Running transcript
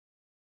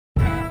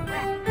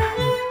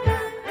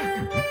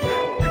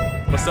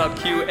What's up,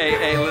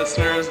 QAA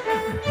listeners?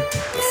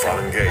 The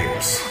fun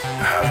games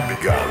have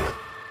begun.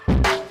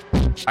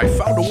 I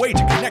found a way to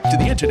connect to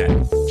the internet.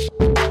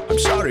 I'm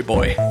sorry,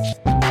 boy.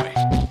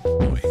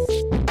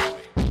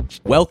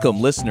 Welcome,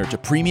 listener, to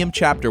Premium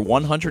Chapter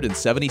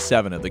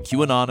 177 of the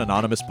QAnon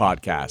Anonymous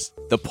podcast,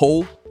 The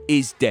Poll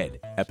is Dead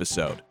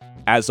episode.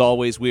 As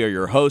always, we are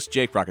your hosts,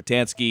 Jake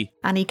Rockatansky,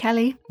 Annie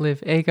Kelly,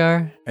 Liv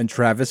Agar, and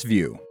Travis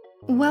View.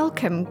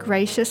 Welcome,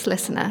 gracious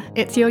listener.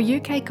 It's your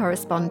UK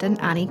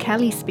correspondent, Annie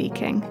Kelly,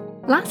 speaking.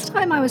 Last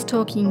time I was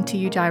talking to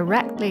you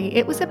directly,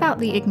 it was about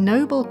the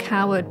ignoble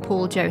coward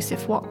Paul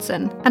Joseph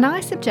Watson, and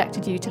I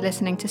subjected you to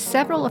listening to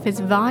several of his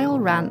vile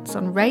rants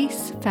on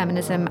race,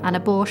 feminism, and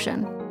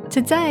abortion.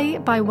 Today,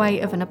 by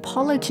way of an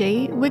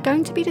apology, we're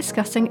going to be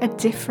discussing a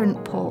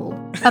different Paul,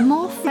 a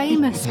more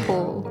famous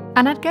Paul,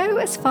 and I'd go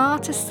as far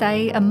to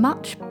say a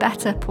much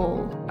better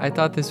Paul. I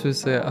thought this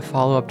was a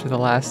follow-up to the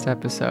last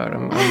episode.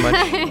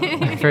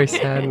 I'm very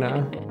sad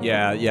now.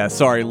 Yeah.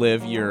 Sorry,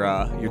 Liv.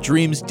 Your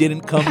dreams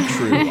didn't come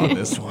true on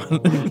this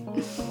one.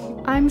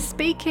 I'm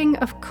speaking,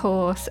 of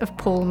course, of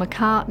Paul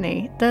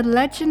McCartney, the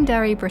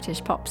legendary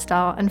British pop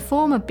star and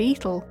former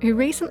Beatle who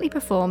recently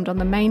performed on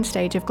the main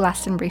stage of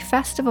Glastonbury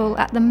Festival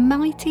at the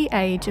mighty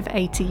age of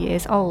 80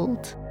 years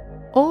old.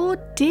 Or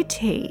did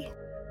he?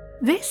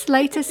 This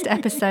latest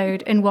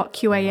episode, in what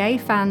QAA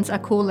fans are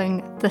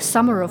calling The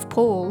Summer of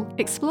Paul,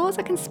 explores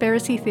a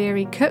conspiracy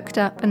theory cooked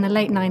up in the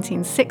late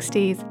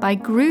 1960s by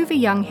groovy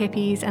young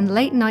hippies and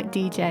late-night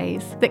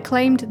DJs that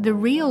claimed the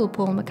real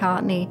Paul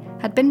McCartney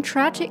had been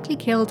tragically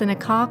killed in a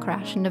car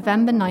crash in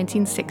November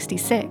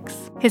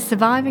 1966. His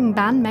surviving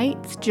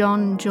bandmates,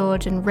 John,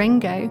 George and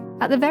Ringo,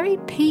 at the very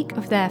peak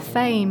of their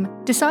fame,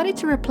 decided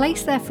to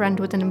replace their friend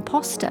with an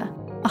imposter,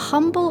 a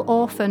humble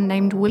orphan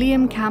named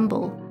William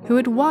Campbell, who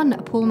had won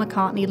a Paul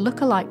McCartney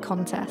look-alike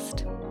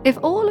contest. If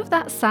all of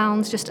that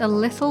sounds just a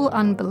little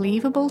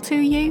unbelievable to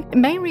you, it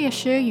may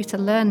reassure you to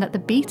learn that the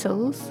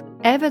Beatles,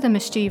 ever the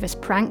mischievous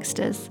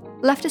pranksters,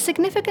 left a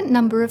significant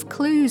number of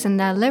clues in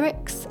their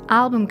lyrics,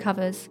 album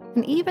covers,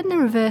 and even the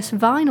reverse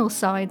vinyl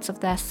sides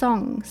of their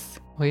songs.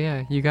 Well,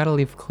 yeah, you gotta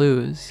leave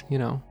clues, you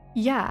know.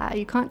 Yeah,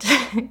 you can't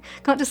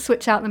just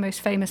switch out the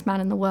most famous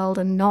man in the world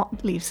and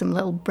not leave some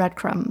little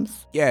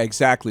breadcrumbs. Yeah,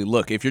 exactly.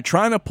 Look, if you're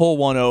trying to pull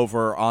one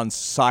over on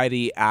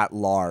society at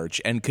large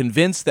and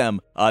convince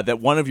them that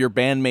one of your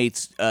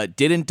bandmates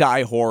didn't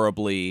die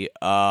horribly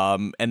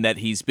and that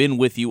he's been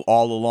with you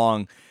all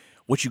along,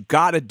 what you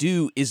gotta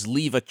do is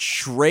leave a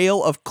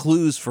trail of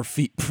clues for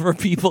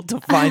people to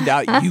find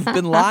out you've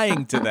been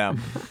lying to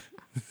them.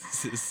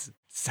 This is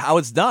how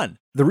it's done.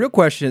 The real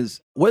question is,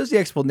 what is the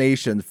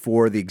explanation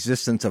for the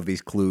existence of these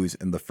clues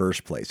in the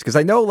first place? Because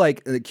I know,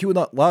 like,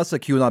 lots of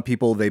QAnon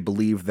people, they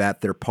believe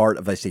that they're part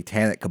of a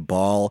satanic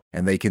cabal,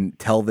 and they can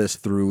tell this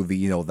through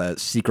the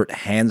secret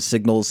hand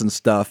signals and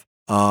stuff.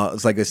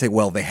 It's like they say,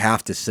 well, they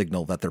have to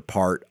signal that they're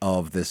part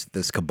of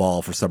this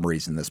cabal for some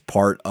reason. It's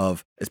part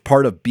of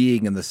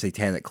being in the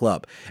satanic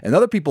club. And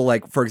other people,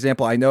 like, for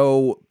example, I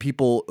know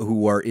people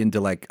who are into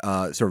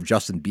sort of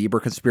Justin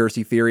Bieber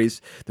conspiracy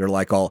theories. They're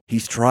like,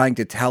 he's trying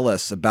to tell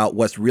us about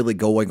what's really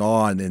going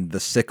on in the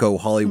sicko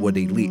Hollywood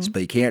elites,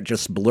 but he can't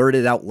just blurt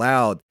it out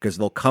loud because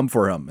they'll come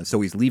for him. And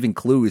so he's leaving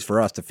clues for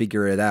us to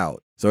figure it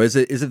out. So is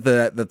it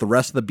that the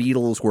rest of the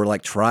Beatles were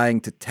like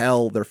trying to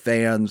tell their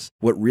fans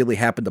what really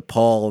happened to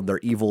Paul, and their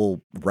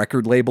evil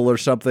record label or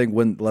something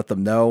wouldn't let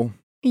them know?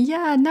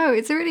 Yeah, no,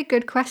 it's a really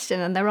good question,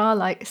 and there are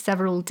like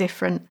several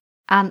different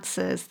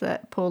answers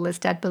that Paul is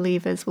Dead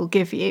believers will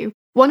give you.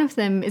 One of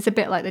them is a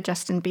bit like the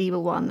Justin Bieber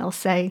one. They'll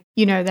say,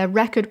 their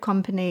record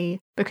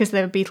company, because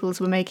their Beatles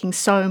were making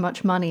so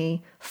much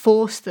money,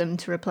 forced them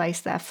to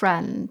replace their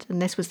friend,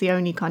 and this was the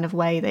only kind of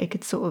way they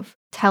could sort of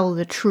tell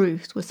the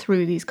truth, was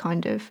through these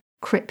kind of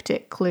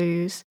cryptic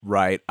clues.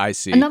 Right, I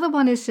see. Another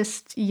one is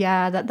just,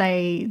 that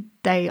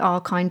they are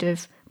kind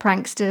of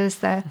pranksters.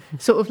 They're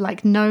sort of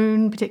like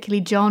known, particularly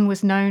John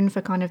was known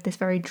for kind of this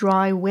very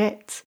dry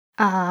wit,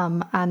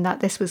 and that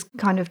this was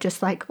kind of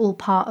just like all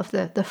part of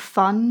the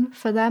fun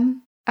for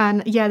them.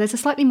 And there's a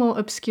slightly more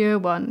obscure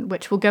one,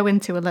 which we'll go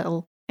into a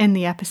little in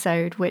the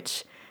episode,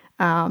 which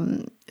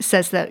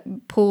says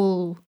that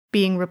Paul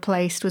being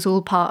replaced was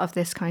all part of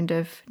this kind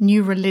of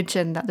new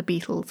religion that the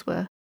Beatles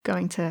were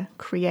going to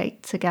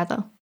create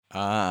together.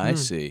 I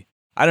see.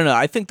 I don't know.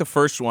 I think the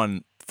first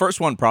one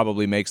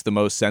probably makes the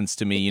most sense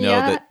to me.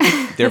 That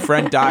their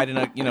friend died in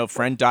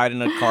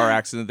a car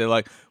accident. They're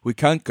like, we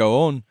can't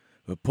go on.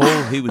 But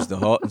Paul, he was the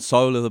heart and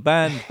soul of the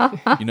band.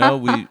 We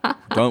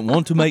don't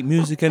want to make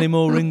music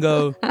anymore,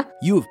 Ringo.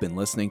 You have been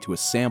listening to a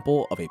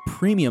sample of a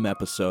premium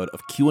episode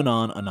of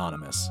QAnon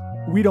Anonymous.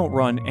 We don't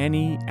run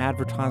any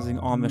advertising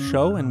on the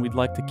show, and we'd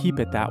like to keep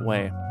it that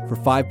way. For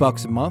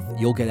 $5 a month,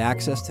 you'll get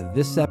access to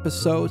this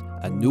episode,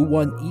 a new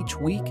one each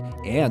week,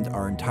 and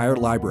our entire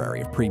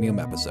library of premium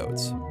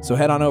episodes. So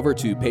head on over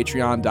to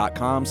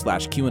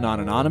patreon.com/QAnon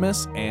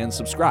Anonymous and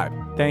subscribe.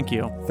 Thank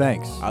you.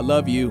 Thanks. I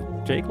love you.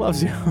 Jake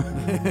loves you.